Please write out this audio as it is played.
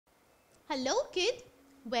Hello kid.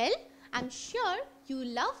 Well, I'm sure you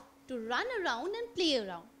love to run around and play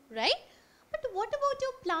around, right? But what about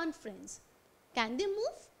your plant friends? Can they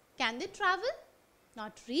move? Can they travel?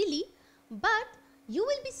 Not really, but you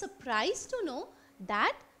will be surprised to know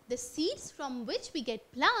that the seeds from which we get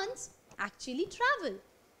plants actually travel.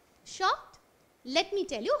 Shocked? Let me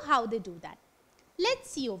tell you how they do that.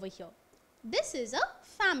 Let's see over here. This is a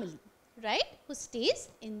family, right, who stays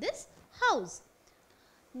in this house.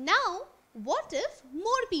 Now, what if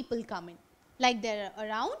more people come in? Like there are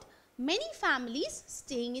around many families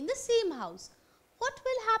staying in the same house. What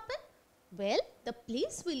will happen? Well, the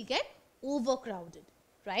place will get overcrowded,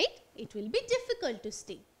 right? It will be difficult to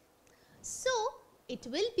stay. So, it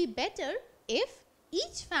will be better if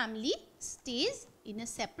each family stays in a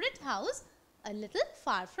separate house a little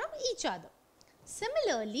far from each other.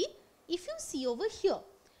 Similarly, if you see over here,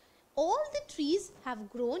 all the trees have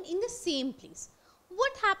grown in the same place.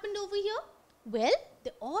 What happened over here? Well,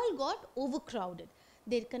 they all got overcrowded.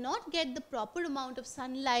 They cannot get the proper amount of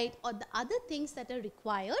sunlight or the other things that are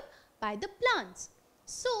required by the plants.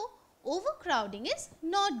 So, overcrowding is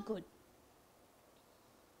not good.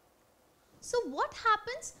 So, what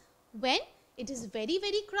happens when it is very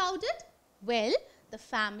crowded? Well, the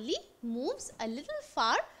family moves a little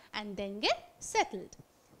far and then get settled.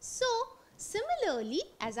 So, similarly,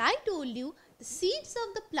 as I told you, the seeds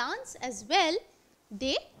of the plants as well,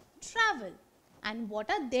 they travel. And what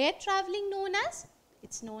are their traveling known as?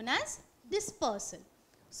 It's known as dispersal.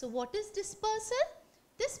 So, what is dispersal?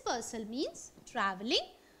 Dispersal means traveling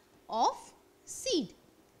of seed.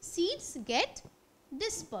 Seeds get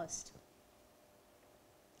dispersed.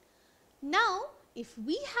 Now, if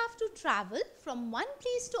we have to travel from one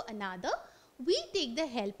place to another, we take the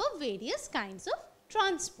help of various kinds of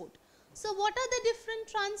transport. So, what are the different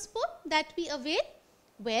transport that we avail?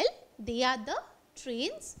 Well, they are the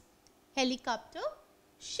trains, helicopter,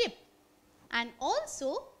 ship, and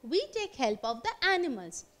also we take help of the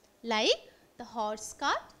animals like the horse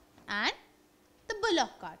cart and the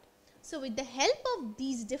bullock cart. So, with the help of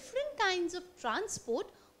these different kinds of transport,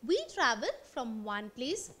 we travel from one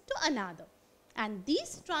place to another. And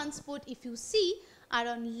these transport, if you see, are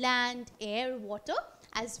on land, air, water,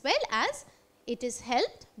 as well as it is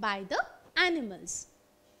helped by the animals.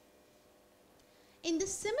 In the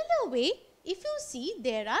similar way, if you see,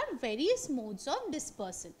 there are various modes of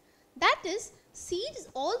dispersal. That is, seeds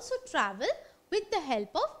also travel with the help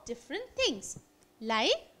of different things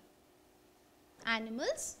like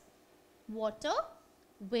animals, water,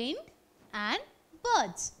 wind and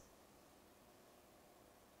birds.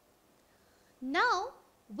 Now,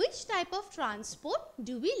 which type of transport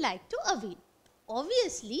do we like to avail?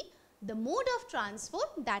 Obviously, the mode of transport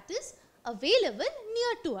that is available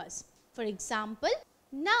near to us. For example,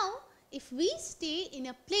 now if we stay in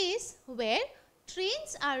a place where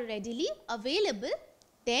trains are readily available,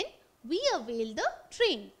 then we avail the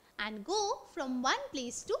train and go from one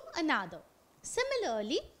place to another.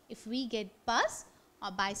 Similarly, if we get bus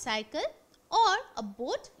or bicycle or a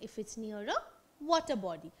boat if it's near a water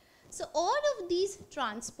body. So, all of these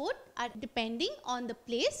transport are depending on the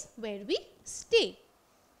place where we stay.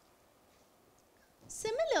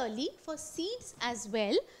 Similarly, for seeds as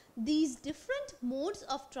well, these different modes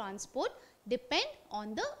of transport depend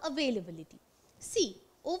on the availability. See,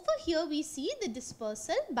 over here we see the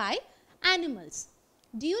dispersal by animals.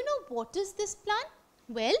 Do you know what is this plant?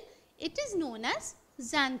 Well, it is known as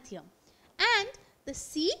xanthium, and the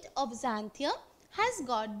seed of xanthium has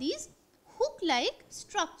got these hook-like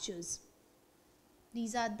structures.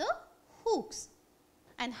 These are the hooks.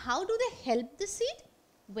 And how do they help the seed?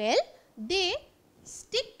 Well, they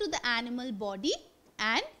stick to the animal body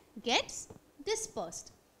and gets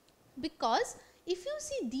dispersed. Because if you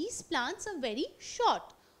see, these plants are very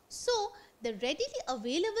short. So, the readily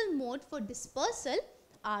available mode for dispersal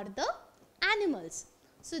are the animals.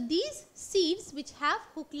 So, these seeds which have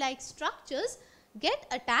hook-like structures get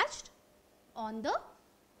attached on the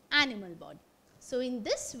animal body. So, in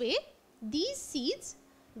this way, these seeds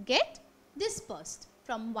get dispersed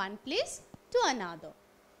from one place to another.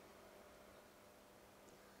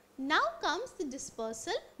 Now comes the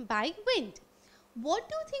dispersal by wind. What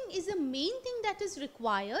do you think is the main thing that is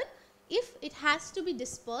required if it has to be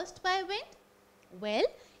dispersed by wind? Well,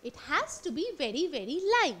 it has to be very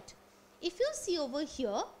light. If you see over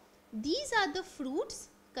here, these are the fruits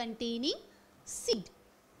containing seed.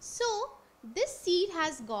 So, this seed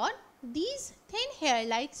has got these thin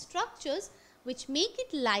hair-like structures which make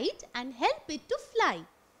it light and help it to fly.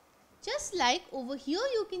 Just like over here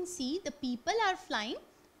you can see the people are flying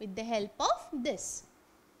with the help of this.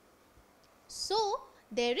 So,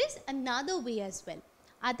 there is another way as well.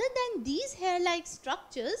 Other than these hair-like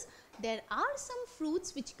structures, there are some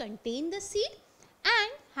fruits which contain the seed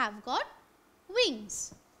and have got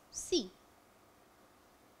wings. See,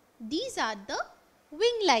 these are the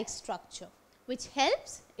wing-like structure which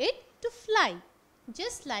helps it to fly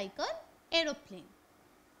just like an aeroplane.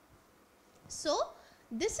 So,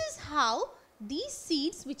 this is how these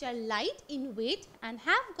seeds which are light in weight and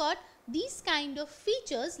have got these kind of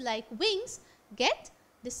features like wings get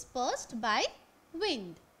dispersed by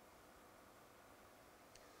wind.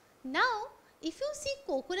 Now, if you see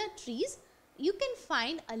coconut trees, you can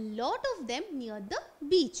find a lot of them near the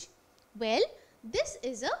beach. Well, this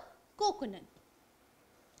is a coconut.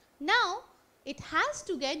 Now, it has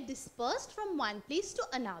to get dispersed from one place to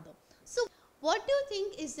another. So, what do you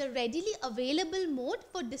think is the readily available mode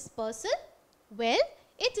for dispersal? Well,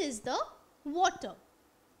 it is the water.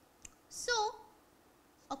 So,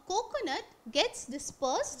 a coconut gets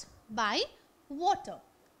dispersed by water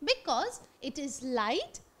because it is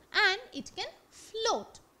light and it can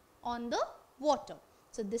float on the water.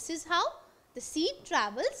 So, this is how the seed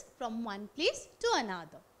travels from one place to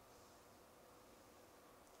another.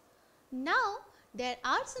 Now, there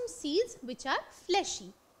are some seeds which are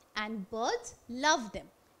fleshy and birds love them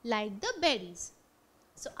like the berries.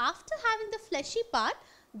 So, after having the fleshy part,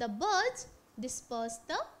 the birds disperse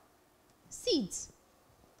the seeds.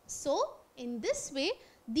 So, in this way,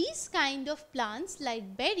 these kind of plants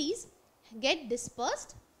like berries get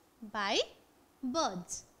dispersed by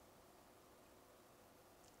birds.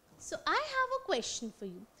 So, I have a question for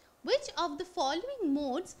you. Which of the following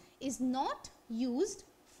modes is not used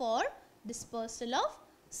for dispersal of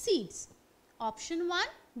seeds? Option 1,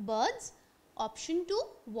 birds, option 2,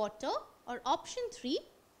 water, or option 3,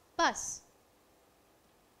 bus.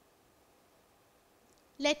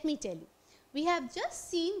 Let me tell you, we have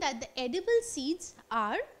just seen that the edible seeds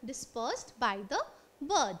are dispersed by the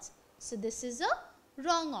birds. So, this is a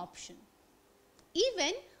wrong option.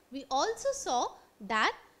 Even we also saw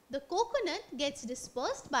that the coconut gets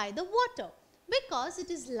dispersed by the water because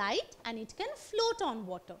it is light and it can float on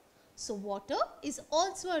water. So, water is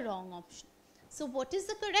also a wrong option. So, what is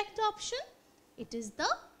the correct option? It is the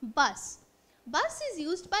bus. Bus is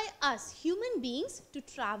used by us human beings to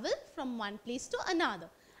travel from one place to another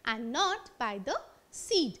and not by the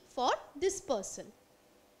seed for dispersal.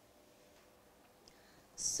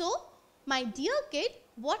 So, my dear kid,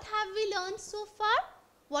 what have we learned so far?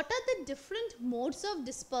 What are the different modes of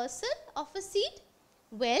dispersal of a seed?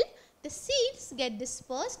 Well, the seeds get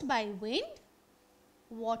dispersed by wind,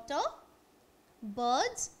 water,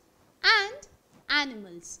 birds and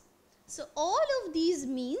animals. So, all of these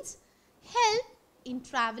means help in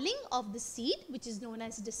travelling of the seed, which is known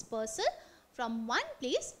as dispersal, from one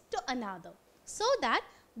place to another, so that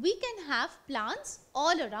we can have plants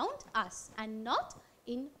all around us and not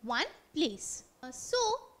in one place. So,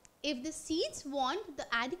 if the seeds want the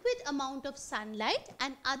adequate amount of sunlight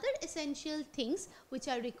and other essential things which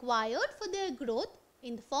are required for their growth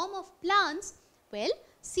in the form of plants, well,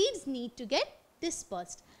 seeds need to get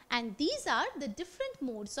dispersed, and these are the different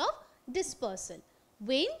modes of dispersal: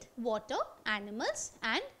 wind, water, animals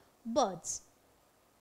and birds.